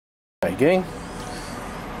G'day gang.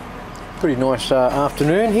 Pretty nice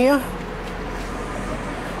afternoon here.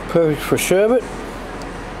 Perfect for sherbet.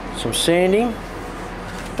 Some sanding.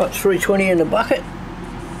 About 320 in the bucket.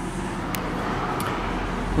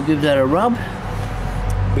 We'll give that a rub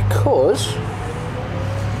because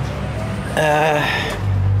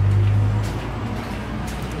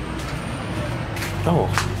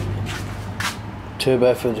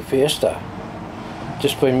turbo for the Fiesta.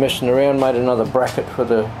 Just been messing around, made another bracket for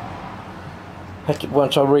the.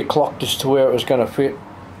 Once I reclocked this to where it was going to fit,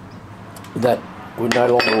 that would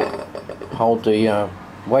no longer hold the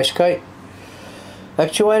wastegate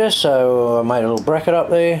actuator, so I made a little bracket up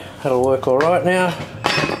there. That'll work all right now.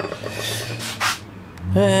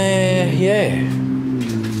 Yeah,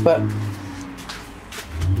 but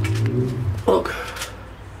look,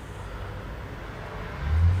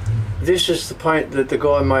 this is the paint that the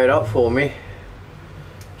guy made up for me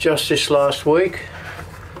just this last week.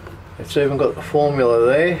 It's even got the formula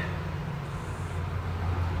there.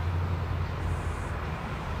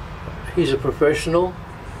 He's a professional.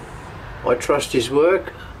 I trust his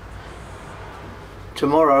work.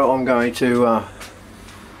 Tomorrow I'm going to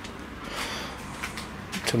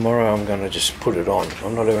just put it on.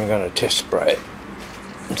 I'm not even going to test spray it.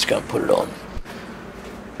 I'm just going to put it on.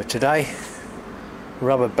 But today,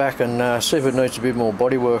 rub it back and see if it needs a bit more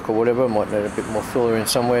body work or whatever. Might need a bit more filler in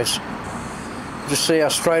somewhere. Just see how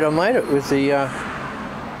straight I made it with the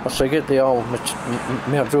so get the old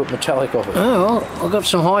Mount Druitt metallic off it. Oh well, I've got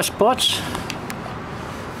some high spots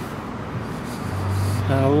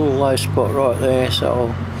and a little low spot right there, so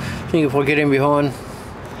I think if I get in behind,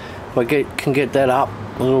 if I can get that up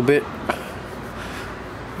a little bit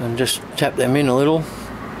and just tap them in a little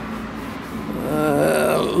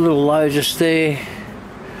low just there.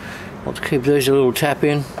 I'll keep these a little tap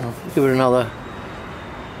in. I'll give it another,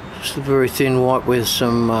 just a very thin wipe with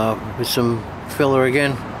some filler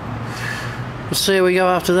again. We'll see how we go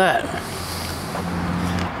after that.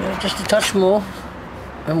 Yeah, just a touch more,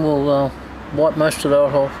 and we'll wipe most of that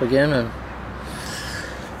off again, and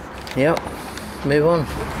yep, move on.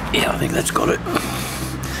 Yeah, I think that's got it.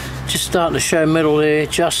 Just starting to show metal there.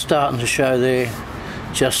 Just starting to show there.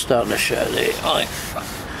 Just starting to show there. I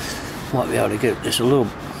think might be able to get this a little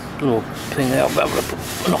thing there. I'll be able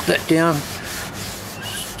to knock that down.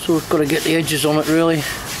 So we've got to get the edges on it really.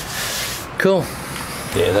 Cool.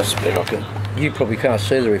 Yeah, that's a bit I can. You probably can't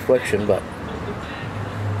see the reflection, but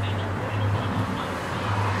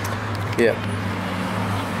yeah.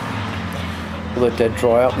 We'll let that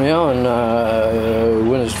dry up now, and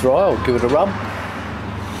when it's dry, I'll give it a rub.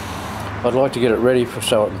 I'd like to get it ready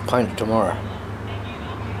so I can paint it tomorrow.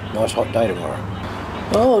 Nice hot day tomorrow.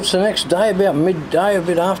 Oh, it's the next day, about midday, a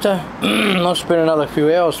bit after. I've spent another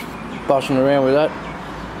few hours bussing around with that.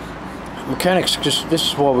 Mechanics, this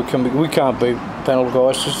is why we can't be panel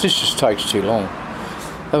guys. This just takes too long.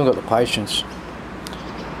 Haven't got the patience.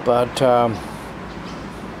 But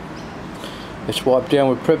it's wiped down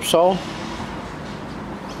with Prepsol.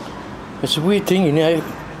 It's a weird thing, you know.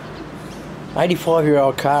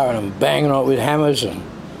 85-year-old car, and I'm banging on it with hammers and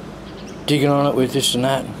digging on it with this and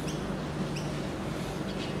that.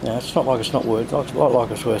 No, it's not like it's not worth. It's not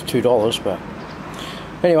like it's worth $2, but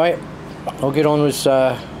anyway, I'll get on with.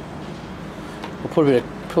 I'll put a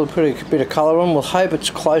bit of colour on. We'll hope it's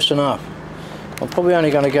close enough. I'm probably only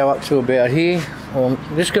going to go up to about here. I'm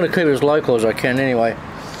just going to keep it as local as I can anyway.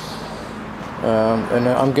 And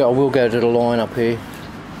I will go to the line up here.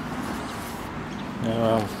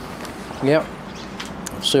 Yep.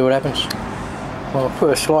 See what happens. I'll put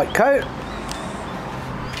a slight coat.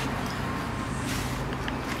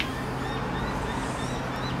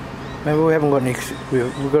 Maybe we haven't got any.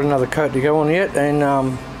 We've got another coat to go on yet, and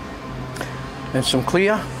some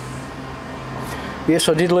clear. Yes,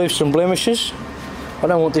 I did leave some blemishes. I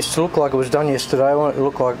don't want this to look like it was done yesterday. I want it to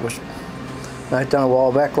look like it was done a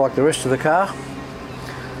while back, like the rest of the car.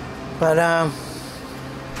 But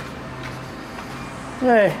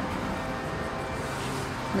yeah,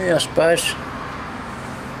 I suppose.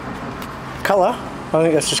 Colour, I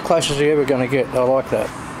think that's as close as you're ever going to get. I like that.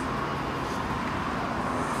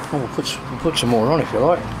 Oh, we'll put some more on if you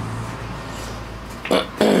like.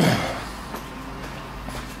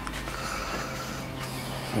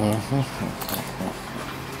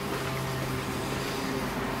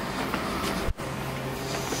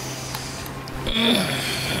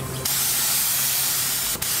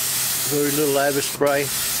 Very little overspray.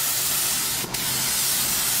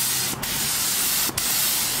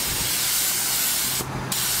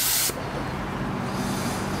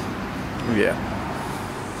 Yeah.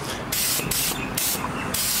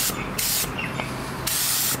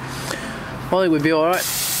 I think we'd be alright.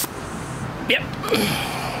 Yep.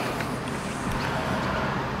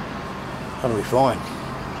 That'll be fine.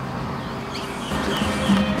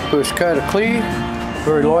 First coat of clear.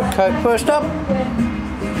 Very light coat first up.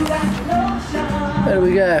 There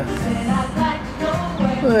we go.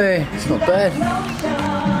 Hey, it's not bad.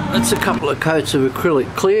 That's a couple of coats of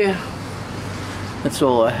acrylic clear. That's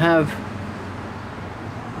all I have.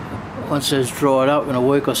 Once it's dried up in a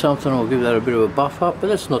week or something, I'll give that a bit of a buff up, but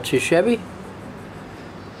that's not too shabby.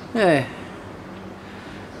 Yeah.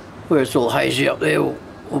 Where it's all hazy up there, we'll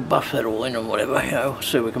buff that all in and whatever, you know,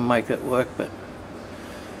 see if we can make that work. But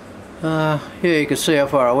yeah, you can see how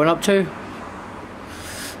far I went up to.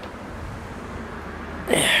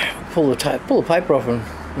 Yeah, pull the paper off and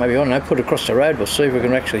maybe, I don't know, put it across the road. We'll see if we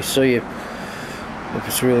can actually see if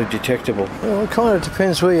it's really detectable. Well, it kind of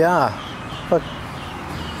depends where you are. But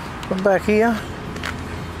from back here,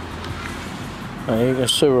 you can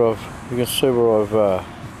see where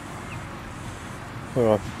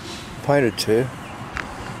I've painted to.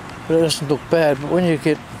 But it doesn't look bad. But when you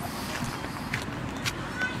get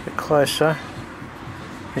closer,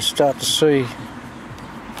 you start to see.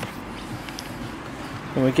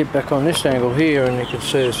 When we get back on this angle here, and you can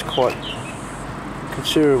see it's quite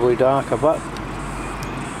considerably darker, but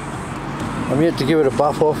I'm yet to give it a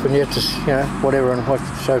buff off and yet to, you know, whatever and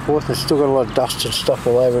so forth, and it's still got a lot of dust and stuff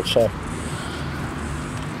all over it, so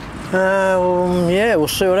yeah, we'll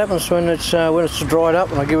see what happens when it's dried up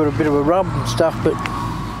and I give it a bit of a rub and stuff, but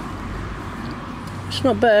it's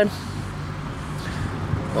not bad.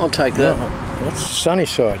 I'll take that. That's the sunny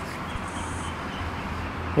side.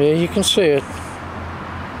 Yeah, you can see it.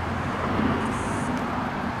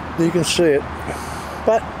 You can see it,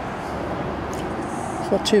 but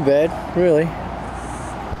it's not too bad, really,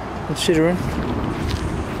 considering.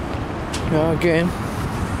 Now again,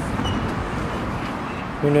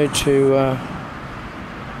 we need to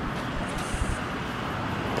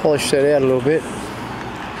polish that out a little bit.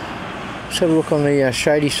 Let's have a look on the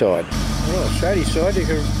shady side. Well, shady side,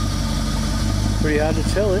 pretty hard to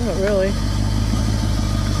tell, isn't it, really?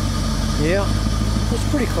 Yeah, it's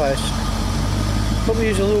pretty close. Probably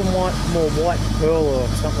use a little more white pearl or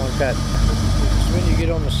something like that. Because when you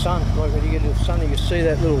get on the sun, like when you get in the sun, you can see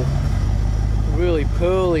that little really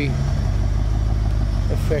pearly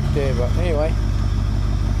effect there. But anyway,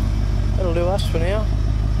 that'll do us for now.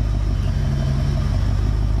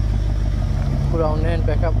 Put old Nan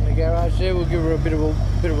back up in the garage there. We'll give her a bit of a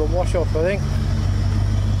wash off, I think.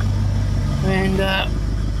 And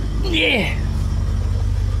yeah.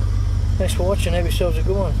 Thanks for watching. Have yourselves a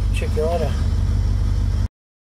good one. Check you later.